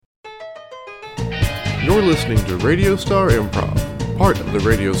You're listening to Radio Star Improv, part of the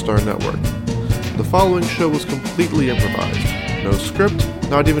Radio Star Network. The following show was completely improvised. No script,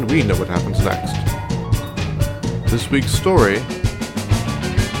 not even we know what happens next. This week's story,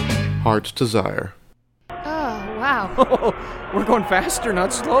 Heart's Desire. Oh, wow. Oh, we're going faster,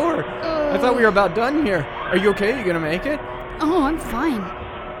 not slower. I thought we were about done here. Are you okay? You gonna make it? Oh, I'm fine.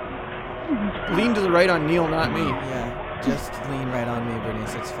 Lean to the right on Neil, not me. Yeah, just lean right on me,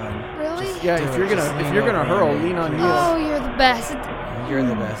 Bernice. It's fine. Really? Yeah, Do if it. you're Just gonna lean over hurl, on me. lean on Neil. Oh, you're the best. You're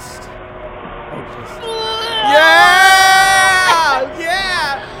the best. Yeah!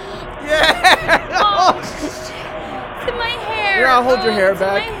 Yeah! Oh, shit. It's in my hair. Here, I'll hold your hair It's in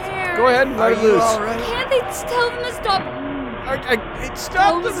back. my hair. Go ahead and let it Are you loose. all right? Can't they just tell them to stop?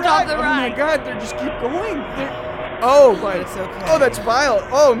 Stop the Stop ride! the Oh my ride. God, they just keep going. Oh my! It's okay. Oh, that's vile.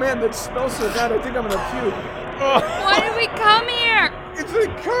 Oh man, that smells so bad. I think I'm gonna puke. Oh, Why did we come here? it's a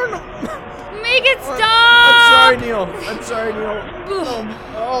carnival. Make it I'm stop! sorry, Neil.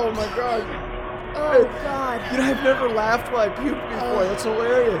 Oh my God. Oh, God. You know, I've never laughed while I puked before. That's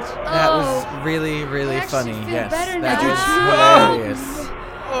hilarious. That Oh. was really, really I actually funny. feel Yes, better that now. was hilarious.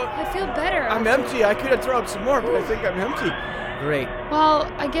 Oh, I feel better. I'm empty. I could have thrown up some more, but I think I'm empty. Great. Well,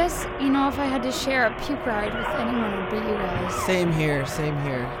 I guess, if I had to share a puke ride with anyone, it would be you guys. Same here.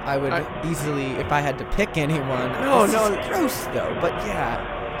 I would easily, if I had to pick anyone. No, This no. is gross though, but yeah.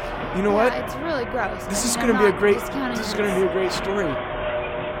 You know what? Yeah, it's really gross. This is I'm gonna be a not great. discounting This is gonna be a great story.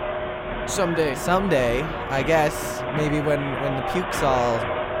 Someday. Someday, I guess, maybe when the puke's all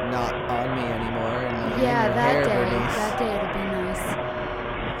not on me anymore. And in Yeah, your that hair, day. Bernice. That day it'll be nice.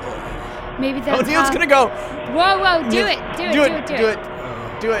 Maybe that's Oh, Neil's how- gonna go. Whoa, do Neil, it.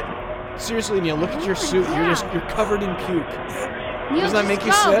 Do it. Seriously, Neil, look at your suit. Yeah. You're covered in puke. Neil, Does that just make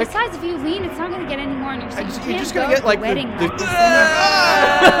you go. sick? Besides, if you lean, it's not gonna get any more in your suit. You You're can't just go gonna get to like the wedding the like this.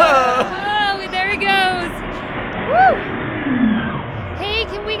 Ah! Oh, there he goes. Woo! Hey,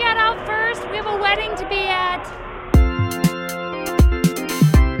 can we get out first? We have a wedding to be at.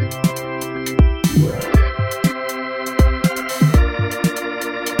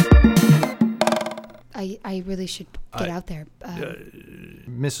 I really should get out there.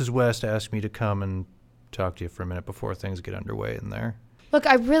 Mrs. West asked me to come and talk to you for a minute before things get underway in there. Look,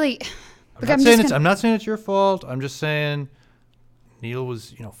 I really... I'm not saying it's your fault. I'm just saying Neil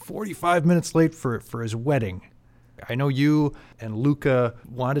was, 45 minutes late for his wedding. I know you and Luca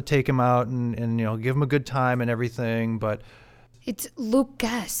wanted to take him out and give him a good time and everything, but... It's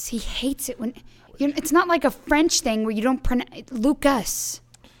Lucas. He hates it when... it's not like a French thing where you don't pronounce... Lucas.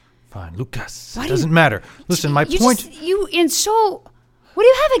 Fine, Lucas. Why It do you- doesn't matter. Listen, my point... What do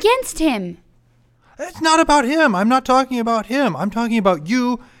you have against him? It's not about him. I'm not talking about him. I'm talking about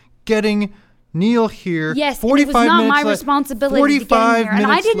you getting Neil here. Yes, and 45 it was not minutes my late. responsibility to get him here. And I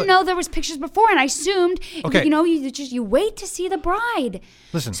minutes didn't late. know there was pictures before, and I assumed, Okay. you wait to see the bride.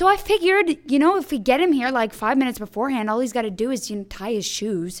 Listen. So I figured, if we get him here like 5 minutes beforehand, all he's got to do is tie his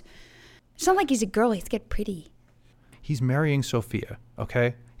shoes. It's not like he's a girl. He's get pretty. He's marrying Sophia,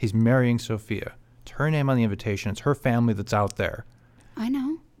 okay? He's marrying Sophia. It's her name on the invitation. It's her family that's out there. I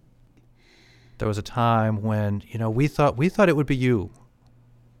know. There was a time when, we thought it would be you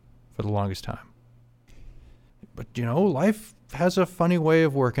for the longest time. But, life has a funny way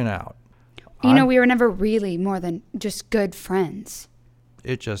of working out. We were never really more than just good friends.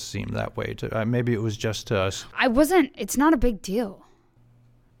 It just seemed that way. Maybe it was just to us. It's not a big deal.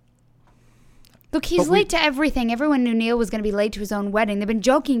 Look, he's late to everything. Everyone knew Neil was going to be late to his own wedding. They've been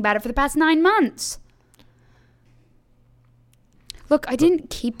joking about it for the past 9 months. Look, I didn't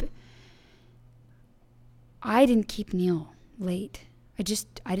keep Neil late. I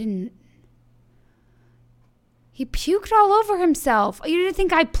didn't. He puked all over himself. You didn't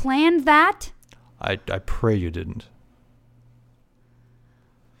think I planned that? I pray you didn't.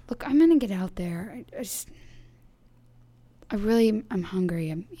 Look, I'm going to get out there. I'm hungry.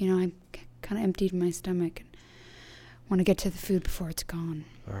 I'm kind of emptied my stomach and want to get to the food before it's gone.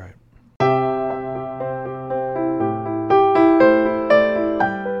 All right.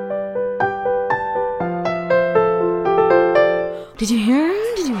 Did you hear?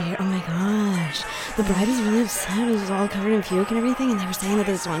 Oh my gosh. The bride was really upset. It was all covered in puke and everything. And they were saying that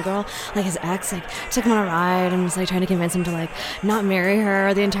this one girl, his ex, took him on a ride and was trying to convince him to not marry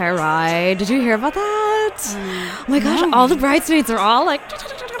her the entire ride. Did you hear about that? Oh my gosh. no. All the bridesmaids are all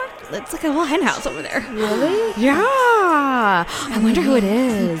it's like a little hen house over there. Really? Yeah. I wonder who it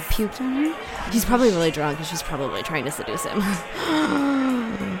is. Puked on her? He's probably really drunk and she's probably trying to seduce him.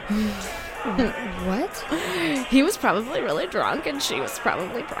 What? He was probably really drunk and she was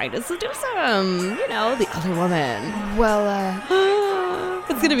probably trying to seduce him. The other woman. Well,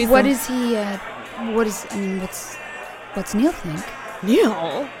 It's gonna be what some- is he what's Neil think? Neil?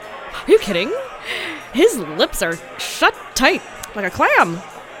 Are you kidding? His lips are shut tight like a clam.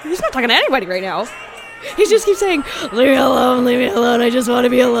 He's not talking to anybody right now. He just keeps saying, leave me alone, I just want to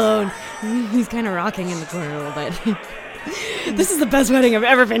be alone. He's kind of rocking in the corner a little bit. This is the best wedding I've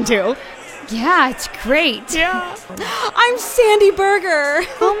ever been to. Yeah, it's great. Yeah. I'm Sandy Berger.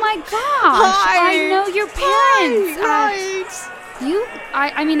 Oh my gosh. Hi. I know your parents. Right.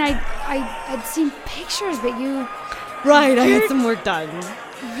 I'd seen pictures, but you... Right, I had some work done.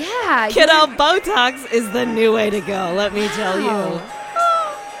 Yeah. Kiddo, Botox is the new way to go, let me tell you.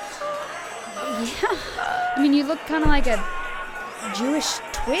 Yeah. I mean, you look kind of like a Jewish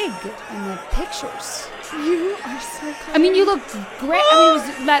twig in the pictures. You are so kind. I mean, you look great. I mean, it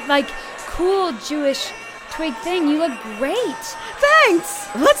was that, like, cool Jewish twig thing. You look great. Thanks.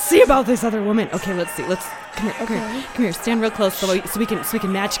 Let's see about this other woman. Okay, let's see. Come here. Stand real close so we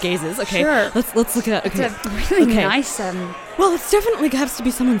can match gazes. Okay. Sure. Let's look at that. Okay. It's a really nice. Well, it's definitely has to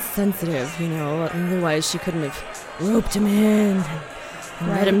be someone sensitive, you know. Otherwise, she couldn't have roped him in and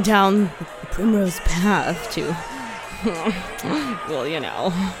led him down the primrose path to. Well, you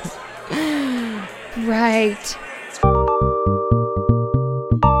know. Right.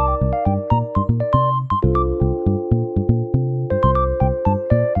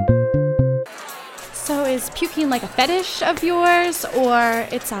 So is puking like a fetish of yours, or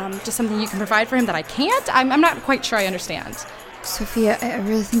it's just something you can provide for him that I can't? I'm not quite sure I understand. Sophia, I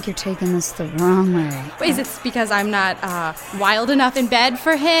really think you're taking this the wrong way. Is it because I'm not wild enough in bed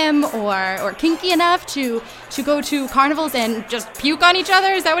for him, or kinky enough to go to carnivals and just puke on each other?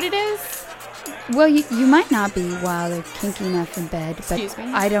 Is that what it is? Well, you might not be wild or kinky enough in bed, but Excuse me?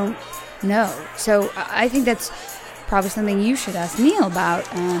 I don't know. So I think that's probably something you should ask Neil about.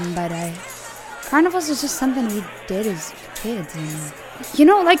 Carnivals is just something we did as kids. And, you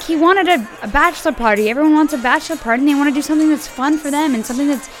know, like he wanted a bachelor party. Everyone wants a bachelor party, and they want to do something that's fun for them and something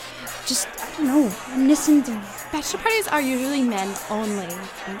that's just, I don't know, reminiscent of... Bachelor parties are usually men only.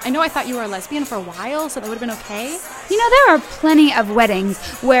 I know I thought you were a lesbian for a while, so that would have been okay. You know, there are plenty of weddings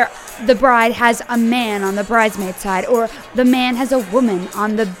where the bride has a man on the bridesmaid side, or the man has a woman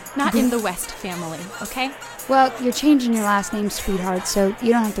on the... Not in the West family, okay? Well, you're changing your last name, sweetheart, so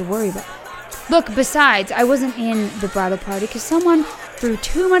you don't have to worry about it. Look, besides, I wasn't in the bridal party because someone threw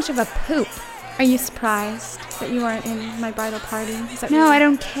too much of a poop. Are you surprised that you weren't in my bridal party? Is that No, really... I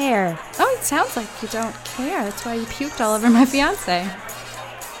don't care. Oh, it sounds like you don't care. That's why you puked all over my fiancé.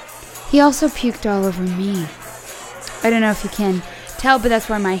 He also puked all over me. I don't know if you can tell, but that's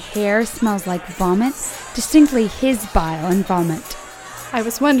why my hair smells like vomit. Distinctly his bile and vomit. I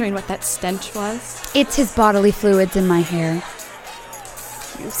was wondering what that stench was. It's his bodily fluids in my hair.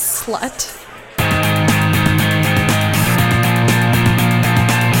 You slut.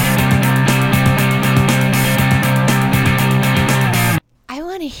 I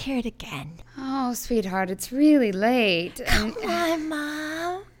want to hear it again. Oh, sweetheart, it's really late. Come on,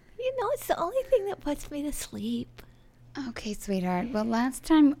 Mom. You know it's the only thing that puts me to sleep. Okay, sweetheart. Well, last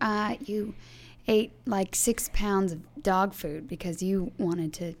time you ate like 6 pounds of dog food because you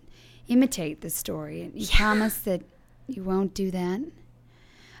wanted to imitate the story. And you promised that you won't do that.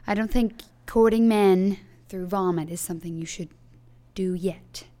 I don't think courting men through vomit is something you should do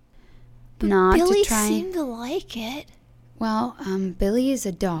yet. But Not Billy to try. seemed to like it. Well, Billy is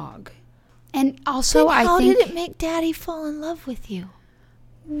a dog. And also, then how I think... did it make Daddy fall in love with you?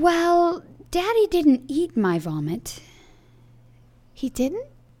 Well, Daddy didn't eat my vomit. He didn't?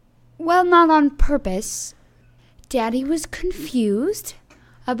 Well, not on purpose. Daddy was confused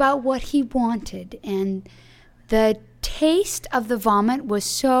about what he wanted, and the taste of the vomit was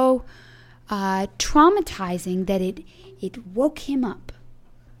so traumatizing that it woke him up.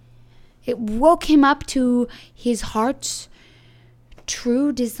 It woke him up to his heart's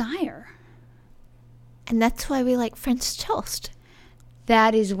true desire. And that's why we like French toast.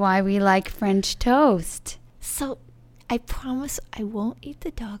 That is why we like French toast. So, I promise I won't eat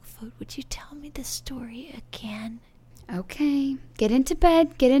the dog food. Would you tell me the story again? Okay, get into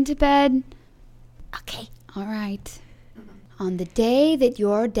bed, get into bed. Okay. All right. On the day that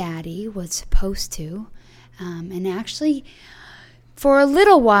your daddy was supposed to, and actually for a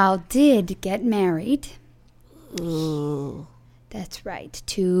little while did get married. Ooh. That's right,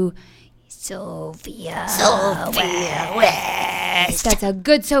 to Sophia West. That's a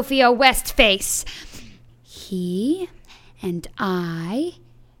good Sophia West face. He and I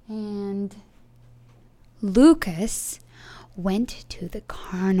and Lucas went to the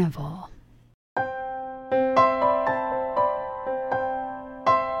carnival.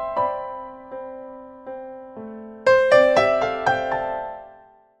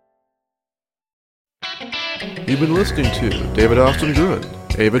 You've been listening to David Austin Gruen,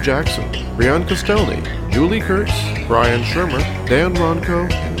 Ava Jackson, Brian Costelny, Julie Kurtz, Brian Shermer, Dan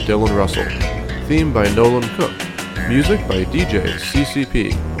Ronco, and Dylan Russell. Theme by Nolan Cook. Music by DJ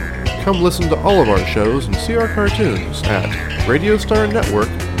CCP. Come listen to all of our shows and see our cartoons at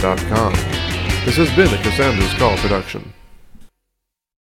RadiostarNetwork.com. This has been a Cassandra's Call production.